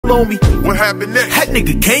homie. What happened next? That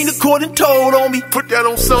nigga came to court and told on me. Put that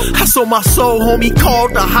on something. I sold my soul, homie.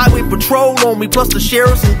 Called the highway patrol on me, plus the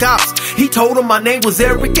sheriffs and cops. He told him my name was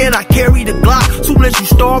Eric and I carried a Glock. Soon as you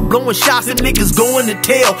start blowing shots, them niggas going to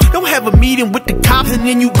tail. They'll have a meeting with the cops and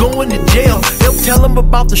then you going to jail. They'll tell him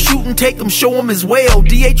about the shooting, take him, show him his well.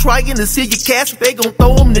 DA trying to see your cash, they gon'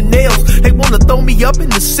 throw him the nails. They wanna throw me up in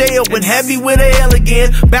the cell and have me with a L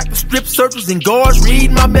again. Back to strip searchers and guards,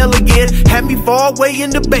 read my mail again. Had me far away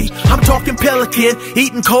in the bay, I'm talking Pelican.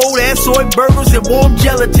 Eating cold ass soy burgers and warm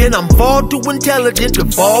gelatin. I'm far too intelligent to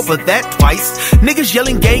fall for that twice. Niggas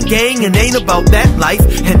yelling gang gang and ain't about that life.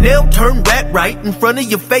 And they'll turn rat right in front of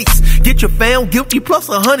your face. Get you found guilty plus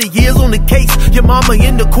 100 years on the case. Your mama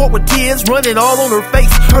in the court with tears running all on her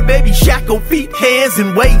face. Her baby shackled feet, hands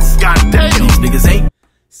and waist. Goddamn. These niggas ain't.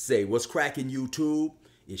 Say, what's cracking, YouTube?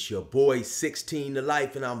 It's your boy 16 to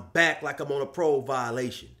life, and I'm back like I'm on a parole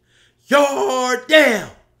violation. Yard down!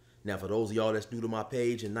 Now, for those of y'all that's new to my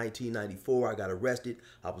page, in 1994, I got arrested.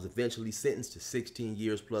 I was eventually sentenced to 16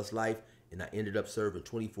 years plus life, and I ended up serving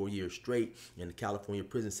 24 years straight in the California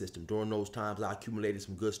prison system. During those times, I accumulated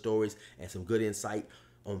some good stories and some good insight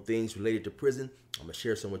on things related to prison. I'm going to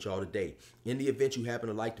share some with y'all today. In the event you happen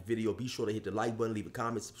to like the video, be sure to hit the like button, leave a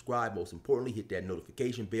comment, subscribe. Most importantly, hit that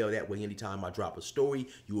notification bell. That way, anytime I drop a story,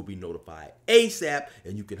 you will be notified ASAP,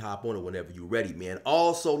 and you can hop on it whenever you're ready, man.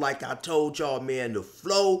 Also, like I told y'all, man, the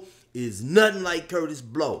flow is nothing like Curtis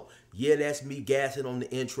Blow. Yeah, that's me gassing on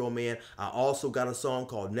the intro, man. I also got a song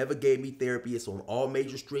called Never Gave Me Therapy. It's on all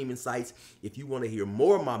major streaming sites. If you want to hear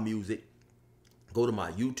more of my music, go to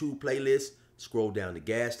my YouTube playlist. Scroll down to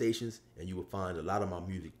gas stations and you will find a lot of my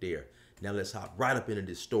music there. Now let's hop right up into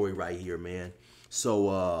this story right here, man.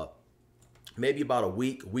 So maybe about a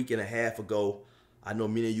week and a half ago, I know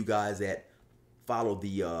many of you guys that follow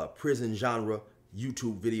the prison genre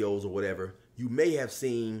YouTube videos or whatever, you may have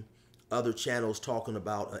seen other channels talking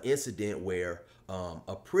about an incident where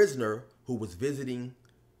a prisoner who was visiting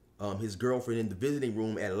his girlfriend in the visiting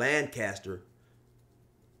room at Lancaster,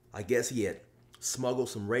 I guess he had smuggled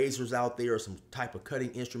some razors out there or some type of cutting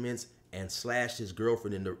instruments and slashed his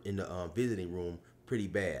girlfriend in the visiting room pretty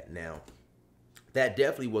bad. Now, that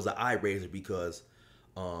definitely was an eye raiser because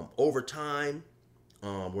over time,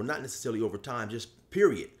 well, not necessarily over time, just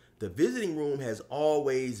period, the visiting room has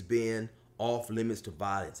always been off limits to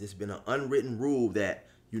violence. It's been an unwritten rule that,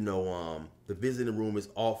 you know, the visiting room is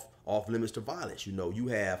off limits to violence. You know, you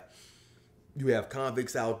have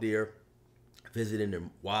convicts out there visiting their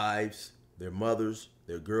wives, their mothers,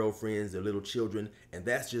 their girlfriends, their little children, and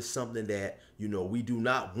that's just something that, you know, we do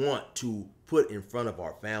not want to put in front of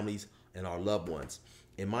our families and our loved ones.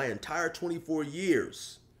 In my entire 24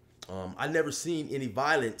 years, I never seen any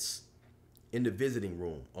violence in the visiting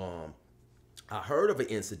room. I heard of an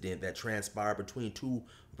incident that transpired between two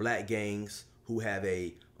black gangs who have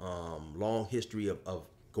a long history of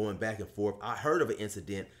going back and forth. I heard of an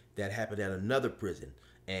incident that happened at another prison.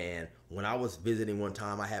 And when I was visiting one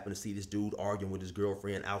time, I happened to see this dude arguing with his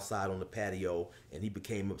girlfriend outside on the patio, and he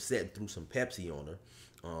became upset and threw some Pepsi on her.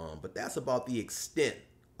 But that's about the extent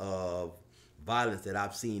of violence that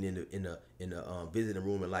I've seen in the visiting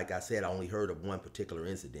room. And like I said, I only heard of one particular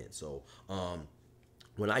incident. So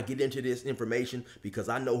when I get into this information, because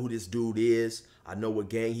I know who this dude is, I know what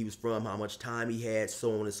gang he was from, how much time he had,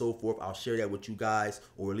 so on and so forth, I'll share that with you guys,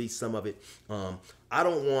 or at least some of it. I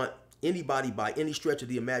don't want anybody by any stretch of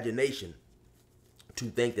the imagination to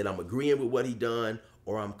think that I'm agreeing with what he done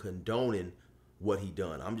or I'm condoning what he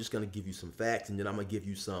done. I'm just going to give you some facts, and then I'm going to give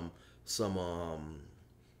you some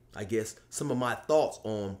I guess some of my thoughts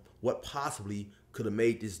on what possibly could have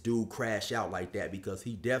made this dude crash out like that, because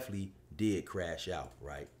he definitely did crash out,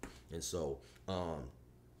 right? And so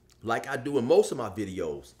like I do in most of my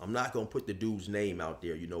videos, I'm not going to put the dude's name out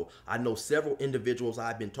there. You know, I know several individuals.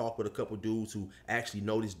 I've been talking with a couple dudes who actually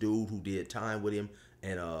know this dude who did time with him.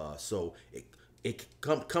 And so it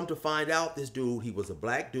come to find out, this dude, he was a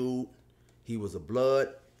black dude. He was a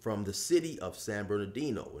blood from the city of San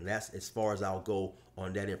Bernardino. And that's as far as I'll go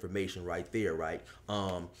on that information right there, right?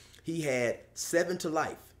 He had 7 to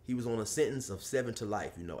life. He was on a sentence of 7 to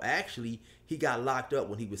life. You know, actually, he got locked up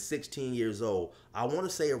when he was 16 years old. I want to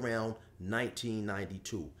say around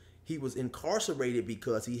 1992. He was incarcerated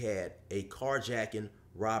because he had a carjacking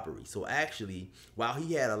robbery. So actually, while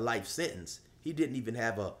he had a life sentence, he didn't even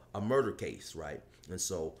have a murder case, right? And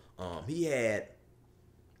so he had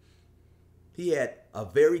a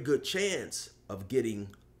very good chance of getting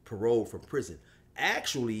parole from prison.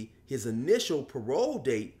 Actually, his initial parole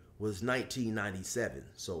date was 1997.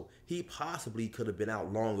 So he possibly could have been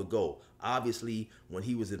out long ago. Obviously, when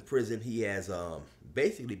he was in prison, he has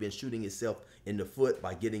basically been shooting himself in the foot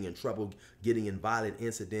by getting in trouble, getting in violent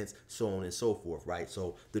incidents, so on and so forth, right?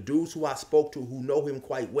 So the dudes who I spoke to who know him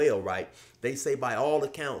quite well, right, they say by all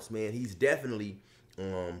accounts, man, he's definitely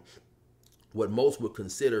what most would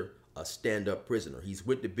consider a stand-up prisoner. He's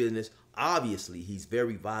with the business. Obviously, he's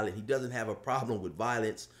very violent. He doesn't have a problem with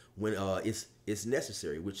violence when it's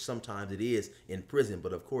necessary, which sometimes it is in prison,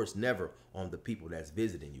 but of course never on the people that's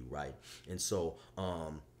visiting you, right? And so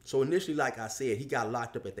so initially, like I said, he got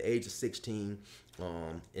locked up at the age of 16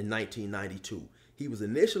 in 1992. He was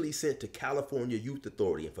initially sent to California Youth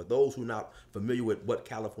Authority, and for those who are not familiar with what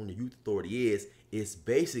California Youth Authority is, it's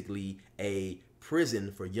basically a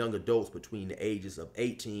prison for young adults between the ages of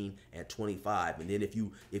 18 and 25. And then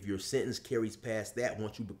if your sentence carries past that,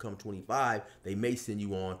 once you become 25, they may send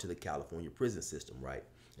you on to the California prison system, right?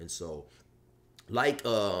 And so like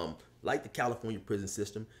the California prison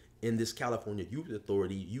system, in this California Youth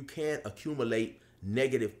Authority, you can't accumulate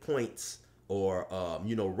negative points or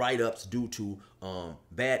write-ups due to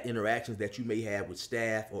bad interactions that you may have with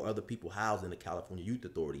staff or other people housed in the California Youth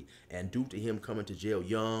Authority. And due to him coming to jail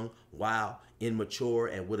young, wild, immature,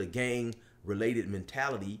 and with a gang-related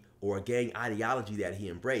mentality or a gang ideology that he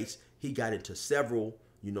embraced, he got into several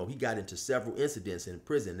incidents in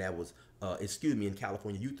prison that was, in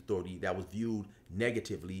California Youth Authority that was viewed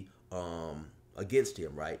negatively against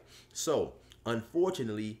him, right? So,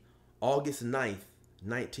 unfortunately, August 9th,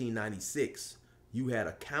 1996, you had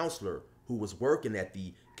a counselor who was working at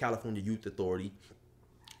the California Youth Authority.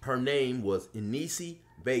 Her name was Inesi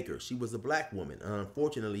Baker. She was a black woman.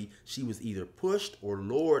 Unfortunately, she was either pushed or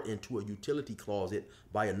lured into a utility closet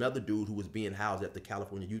by another dude who was being housed at the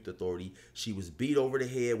California Youth Authority. She was beat over the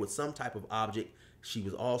head with some type of object. She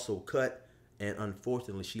was also cut, and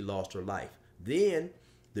unfortunately, she lost her life. Then,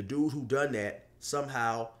 the dude who done that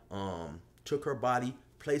somehow took her body,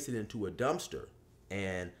 placed it into a dumpster,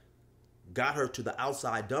 and got her to the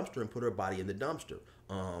outside dumpster and put her body in the dumpster.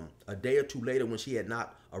 A day or two later, when she had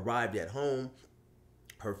not arrived at home,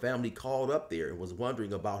 her family called up there and was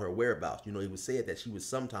wondering about her whereabouts. It was said that she would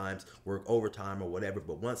sometimes work overtime or whatever,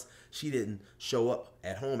 but once she didn't show up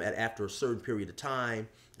at home after a certain period of time,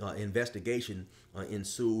 investigation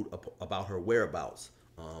ensued about her whereabouts.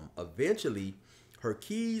 Eventually, her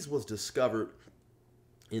keys was discovered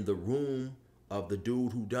in the room of the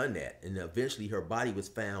dude who done that, and eventually her body was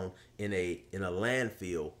found in a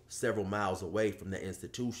landfill several miles away from the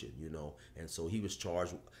institution, and so he was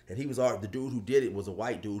charged, and the dude who did it was a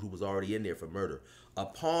white dude who was already in there for murder.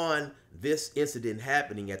 Upon this incident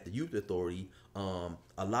happening at the Youth Authority,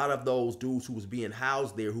 a lot of those dudes who was being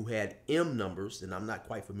housed there who had M numbers, and I'm not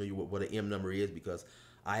quite familiar with what an M number is because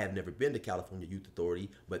I have never been to California Youth Authority,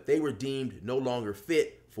 but they were deemed no longer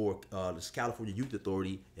fit for this California Youth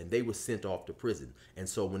Authority, and they were sent off to prison. And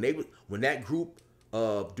so when that group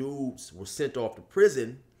of dudes were sent off to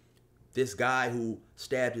prison, this guy who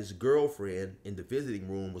stabbed his girlfriend in the visiting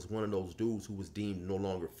room was one of those dudes who was deemed no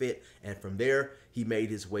longer fit. And from there, he made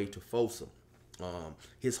his way to Folsom.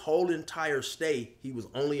 His whole entire stay, he was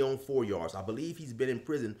only on 4 yards. I believe he's been in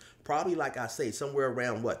prison probably, like I say, somewhere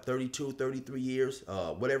around 32, 33 years,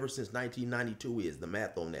 whatever since 1992 is the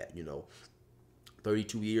math on that,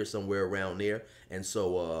 32 years, somewhere around there. And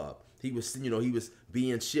so he was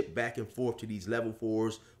being shipped back and forth to these level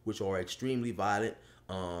 4s, which are extremely violent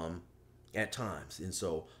at times. And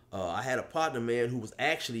so I had a partner, man, who was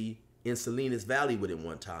actually in Salinas Valley with him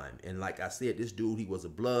one time. And like I said, this dude, he was a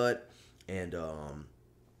blood. And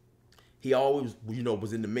he always,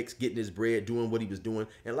 was in the mix, getting his bread, doing what he was doing.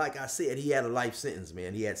 And like I said, he had a life sentence,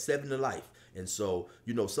 man. He had 7 to life. And so,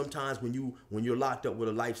 sometimes when you're locked up with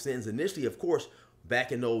a life sentence, initially, of course,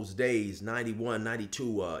 back in those days, 91,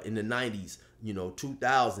 92, in the 90s,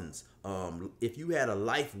 2000s, if you had a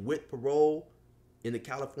life with parole in the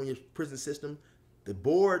California prison system, the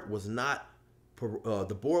board was not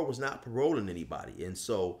paroling anybody. And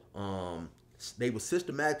so they were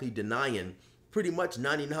systematically denying pretty much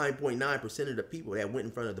 99.9% of the people that went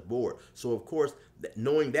in front of the board. So of course,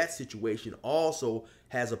 knowing that situation also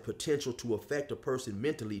has a potential to affect a person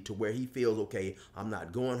mentally to where he feels, okay, I'm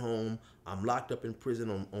not going home. I'm locked up in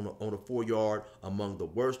prison on a 4 yard among the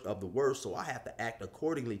worst of the worst. So I have to act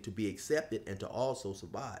accordingly to be accepted and to also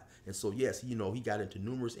survive. And so, yes, he got into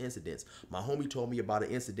numerous incidents. My homie told me about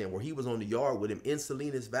an incident where he was on the yard with him in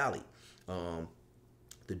Salinas Valley.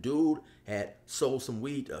 The dude had sold some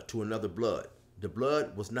weed to another blood. The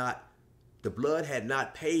blood was not the blood had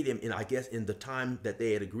not paid him, I guess in the time that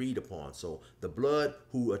they had agreed upon. So the blood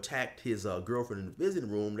who attacked his girlfriend in the visiting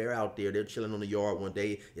room, they're out there, they're chilling on the yard one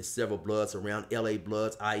day. It's several bloods around, LA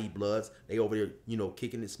bloods, IE bloods. They over there, you know,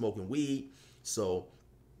 kicking and smoking weed. So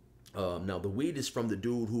now the weed is from the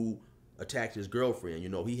dude who attacked his girlfriend. You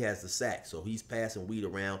know, he has the sack, so he's passing weed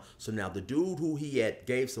around. So now the dude who he had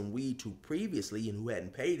gave some weed to previously and who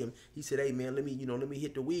hadn't paid him, he said, hey man, let me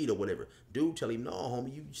hit the weed or whatever. Dude tell him, no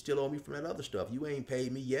homie, you still owe me from that other stuff. You ain't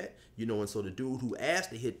paid me yet. You know, and so the dude who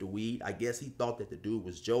asked to hit the weed, I guess he thought that the dude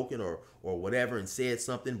was joking or whatever and said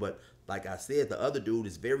something, but like I said, the other dude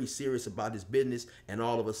is very serious about his business, and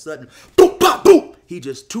all of a sudden, boop, bop, boop, he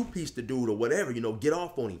just two-pieced the dude or whatever, you know, get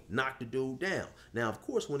off on him, knock the dude down. Now, of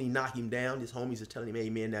course, when he knocked him down, his homies are telling him, hey,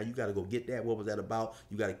 man, now you got to go get that. What was that about?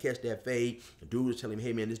 You got to catch that fade. The dude is telling him,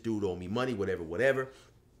 hey, man, this dude owe me money, whatever, whatever.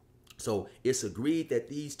 So it's agreed that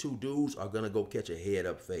these two dudes are going to go catch a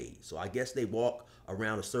head-up fade. So I guess they walk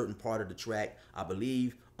around a certain part of the track. I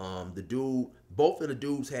believe both of the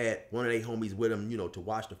dudes had one of their homies with them, you know, to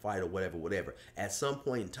watch the fight or whatever, whatever. At some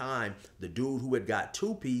point in time, the dude who had got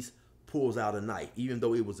two-piece pulls out a knife, even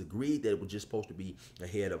though it was agreed that it was just supposed to be a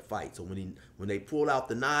head-up fight. So when they pull out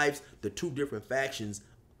the knives, the two different factions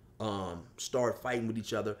start fighting with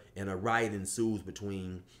each other, and a riot ensues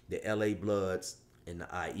between the LA Bloods and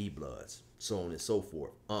the IE Bloods, so on and so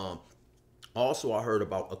forth. Also, I heard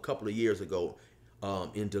about a couple of years ago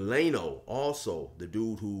in Delano, also the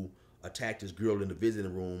dude who attacked his girl in the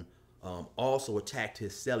visiting room also attacked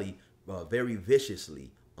his cellie very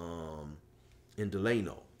viciously in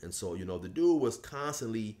Delano. And so, you know, the dude was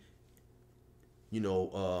constantly, you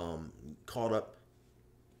know, caught up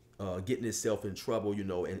getting himself in trouble, you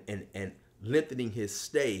know, and lengthening his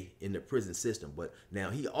stay in the prison system. But now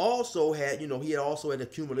he also had, you know, he had also had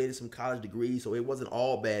accumulated some college degrees, so it wasn't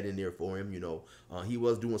all bad in there for him, you know. He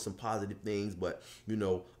was doing some positive things, but, you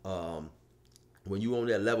know, when you on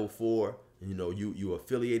that level 4, you know, you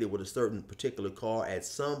affiliated with a certain particular car, at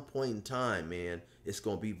some point in time, man, it's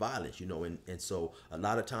going to be violence, you know. And so a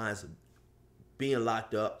lot of times being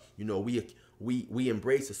locked up, you know, we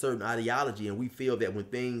embrace a certain ideology, and we feel that when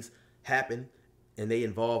things happen and they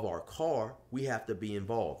involve our car, we have to be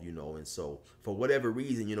involved, you know. And so for whatever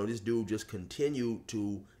reason, you know, this dude just continued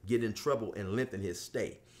to get in trouble and lengthen his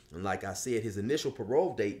stay. And like I said, his initial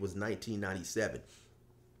parole date was 1997.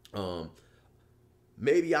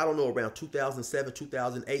 Maybe, I don't know, around 2007,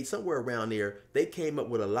 2008, somewhere around there, they came up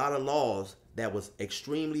with a lot of laws that was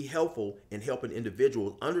extremely helpful in helping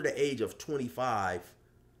individuals under the age of 25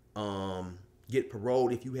 get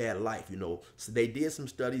paroled if you had life, you know. So they did some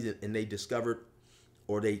studies, and they discovered,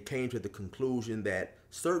 or they came to the conclusion, that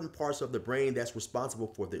certain parts of the brain that's responsible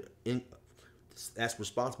for the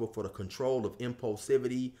control of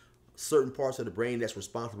impulsivity, certain parts of the brain that's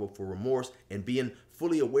responsible for remorse and being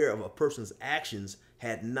fully aware of a person's actions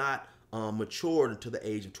had not matured until the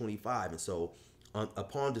age of 25. And so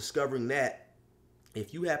upon discovering that,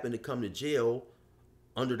 if you happen to come to jail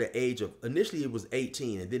under the age of, initially it was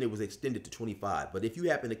 18 and then it was extended to 25, but if you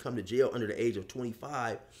happen to come to jail under the age of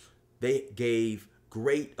 25, they gave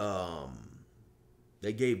great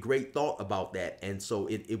thought about that. And so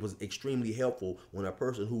it was extremely helpful when a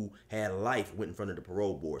person who had life went in front of the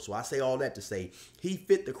parole board. So I say all that to say he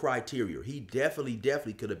fit the criteria. He definitely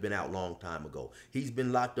could have been out a long time ago. He's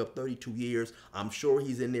been locked up 32 years. I'm sure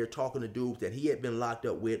he's in there talking to dudes that he had been locked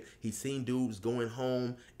up with. He's seen dudes going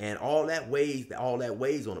home, and all that weighs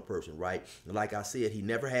on a person, right? And like I said, he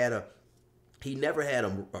never had a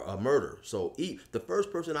murder. So the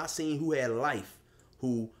first person I seen who had life,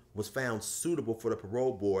 who was found suitable for the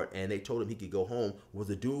parole board, and they told him he could go home, was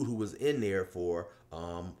a dude who was in there for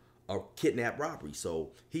a kidnap robbery.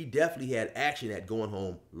 So he definitely had action at going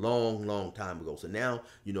home long time ago. So now,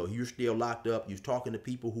 you know, you're still locked up. You're talking to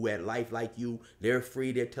people who had life like you. They're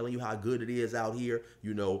free. They're telling you how good it is out here.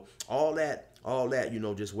 You know, all that, you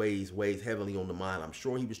know, just weighs heavily on the mind. I'm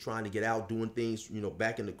sure he was trying to get out, doing things, you know,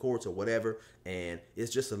 back in the courts or whatever. And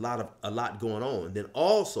it's just a lot going on. And then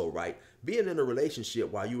also, right, being in a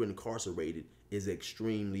relationship while you're incarcerated is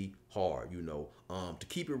extremely hard, you know. To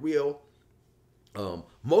keep it real,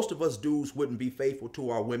 most of us dudes wouldn't be faithful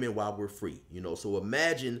to our women while we're free, you know. So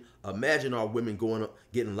imagine our women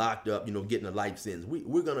getting locked up, you know, getting a life sentence.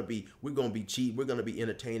 We're gonna be cheap. We're gonna be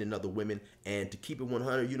entertaining other women. And to keep it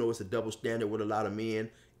 100, you know, it's a double standard with a lot of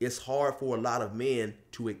men. It's hard for a lot of men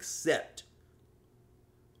to accept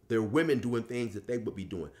their women doing things that they would be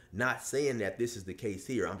doing. Not saying that this is the case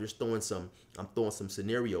here. I'm just throwing some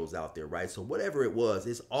scenarios out there, right? So whatever it was,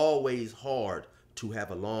 it's always hard to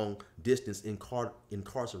have a long distance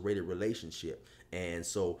incarcerated relationship. And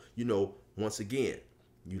so, you know, once again,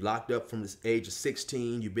 You locked up from the age of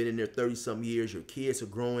 16. You've been in there 30-some years. Your kids are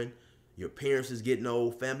growing. Your parents is getting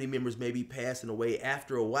old. Family members may be passing away.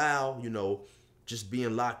 After a while, you know, just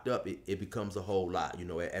being locked up, it becomes a whole lot. You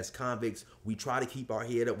know, as convicts, we try to keep our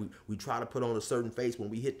head up. We try to put on a certain face when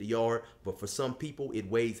we hit the yard. But for some people, it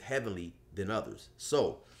weighs heavily than others.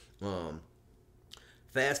 So,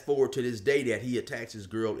 fast forward to this day that he attacks his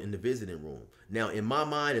girl in the visiting room. Now, in my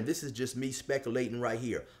mind, and this is just me speculating right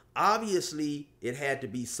here, obviously it had to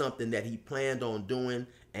be something that he planned on doing.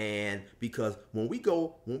 And because when we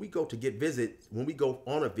go to get visits, when we go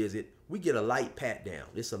on a visit, we get a light pat down.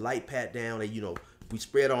 It's a light pat down. They, you know, we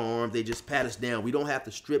spread our arms. They just pat us down. We don't have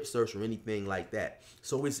to strip search or anything like that.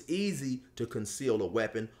 So it's easy to conceal a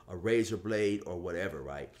weapon, a razor blade, or whatever,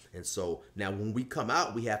 right? And so now when we come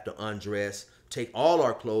out, we have to undress, take all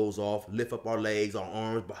our clothes off, lift up our legs, our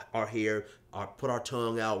arms, our hair, put our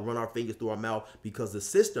tongue out, run our fingers through our mouth, because the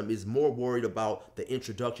system is more worried about the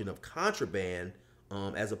introduction of contraband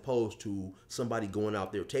as opposed to somebody going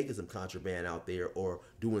out there taking some contraband out there or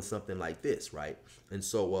doing something like this, right? And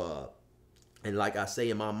so, and like I say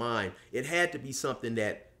in my mind, it had to be something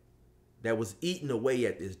that was eating away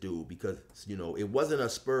at this dude, because, you know, it wasn't a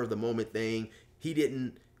spur of the moment thing. He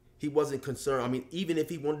wasn't concerned. I mean, even if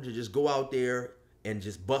he wanted to just go out there and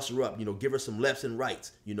just bust her up, you know, give her some lefts and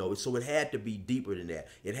rights, you know, so it had to be deeper than that.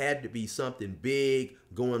 It had to be something big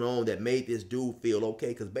going on that made this dude feel okay,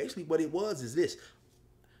 because basically what it was is this.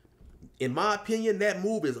 In my opinion, that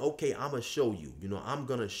move is, okay, I'm going to show you. You know, I'm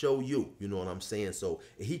going to show you. You know what I'm saying? So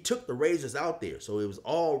he took the razors out there. So it was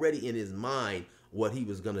already in his mind what he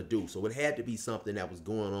was going to do. So it had to be something that was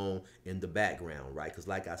going on in the background, right? Because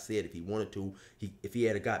like I said, if he wanted to, if he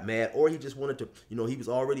had got mad, or he just wanted to, you know, he was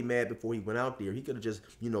already mad before he went out there, he could have just,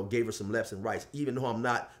 you know, gave her some lefts and rights, even though I'm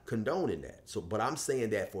not condoning that. So, but I'm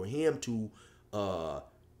saying that for him to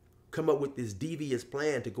come up with this devious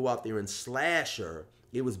plan to go out there and slash her,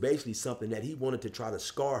 it was basically something that he wanted to try to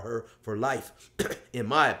scar her for life, in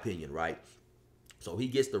my opinion, right? So he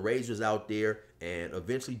gets the razors out there, and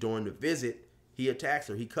eventually during the visit, he attacks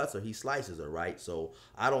her, he cuts her, he slices her, right? So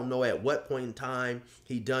I don't know at what point in time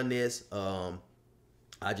he done this.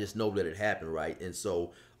 I just know that it happened, right? And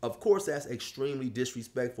so, of course, that's extremely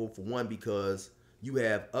disrespectful, for one, because you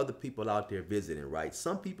have other people out there visiting, right?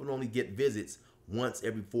 Some people only get visits once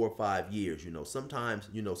every 4 or 5 years. You know, sometimes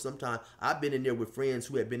I've been in there with friends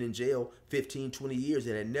who had been in jail 15, 20 years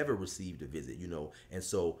and had never received a visit, you know. And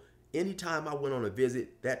so anytime I went on a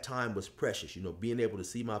visit, that time was precious, you know, being able to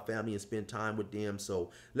see my family and spend time with them. So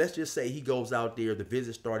let's just say he goes out there, the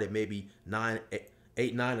visit started maybe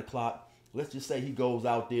 8, 9 o'clock. Let's just say he goes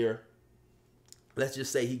out there. Let's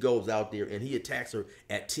just say he goes out there and he attacks her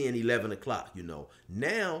at 10, 11 o'clock, you know.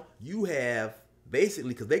 Now you have, basically,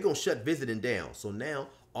 because they're going to shut visiting down. So now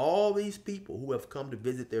all these people who have come to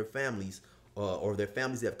visit their families, or their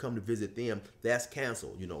families that have come to visit them, that's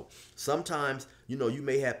canceled. You know, sometimes, you know, you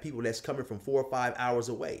may have people that's coming from 4 or 5 hours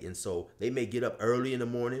away. And so they may get up early in the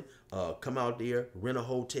morning, come out there, rent a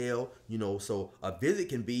hotel, you know. So a visit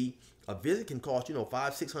can cost, you know,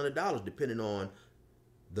 $500, $600, depending on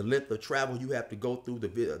the length of travel you have to go through,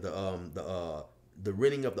 the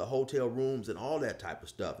renting of the hotel rooms and all that type of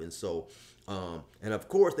stuff. And so, and of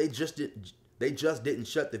course, they just didn't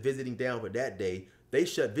shut the visiting down for that day. They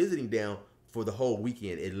shut visiting down for the whole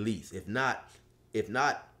weekend, at least, if not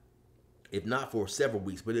for several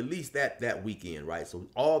weeks, but at least that weekend, right? So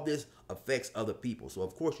all this affects other people. So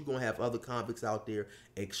of course you're gonna have other convicts out there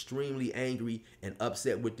extremely angry and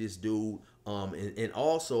upset with this dude. And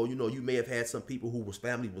also, you know, you may have had some people whose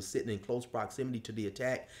family was sitting in close proximity to the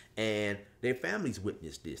attack, and their families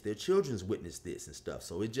witnessed this, their children's witnessed this and stuff.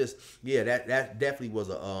 So it just, yeah, that definitely was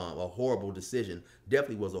a horrible decision.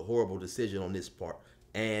 Definitely was a horrible decision on this part.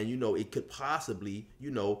 And, you know, it could possibly,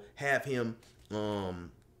 you know, have him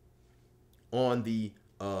on the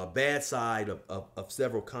bad side of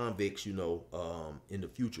several convicts, you know, in the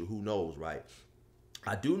future. Who knows, right?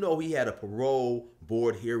 I do know he had a parole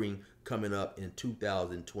board hearing coming up in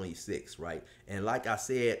 2026, right? And like I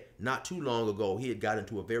said, not too long ago, he had got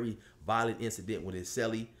into a very violent incident with his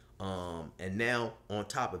cellie. And now on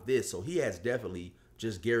top of this, so he has definitely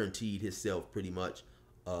just guaranteed himself pretty much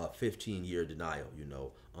 15-year denial, you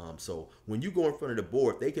know. So when you go in front of the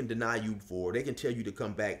board, they can deny you they can tell you to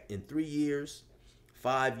come back in 3 years,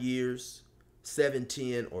 5 years, 7,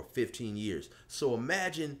 10, or 15 years. So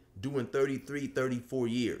imagine doing 33, 34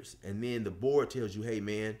 years, and then the board tells you, hey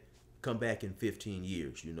man, come back in 15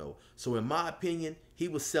 years, you know. So in my opinion, he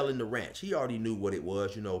was selling the ranch. He already knew what it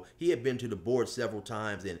was, you know. He had been to the board several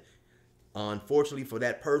times, and unfortunately for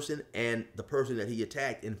that person and the person that he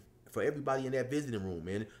attacked, and for everybody in that visiting room,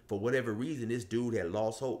 man. For whatever reason, this dude had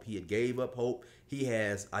lost hope. He had gave up hope. He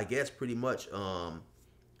has, I guess, pretty much,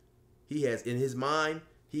 he has in his mind,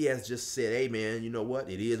 he has just said, hey, man, you know what?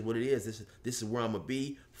 It is what it is. This is where I'm going to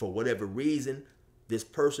be. For whatever reason, this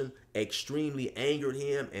person extremely angered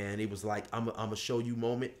him, and it was like, I'm a show you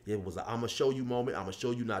moment. It was a I'm a show you moment. I'm going to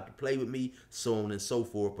show you not to play with me, so on and so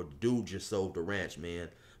forth. But the dude just sold the ranch, man.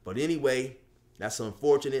 But anyway, that's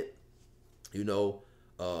unfortunate, you know.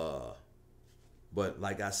 But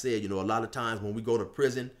like I said, you know, a lot of times when we go to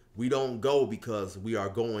prison, we don't go because we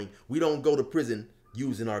don't go to prison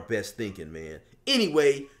using our best thinking, man.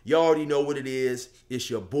 Anyway, you already know what it is. It's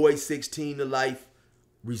your boy 16 to life.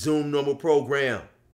 Resume normal program.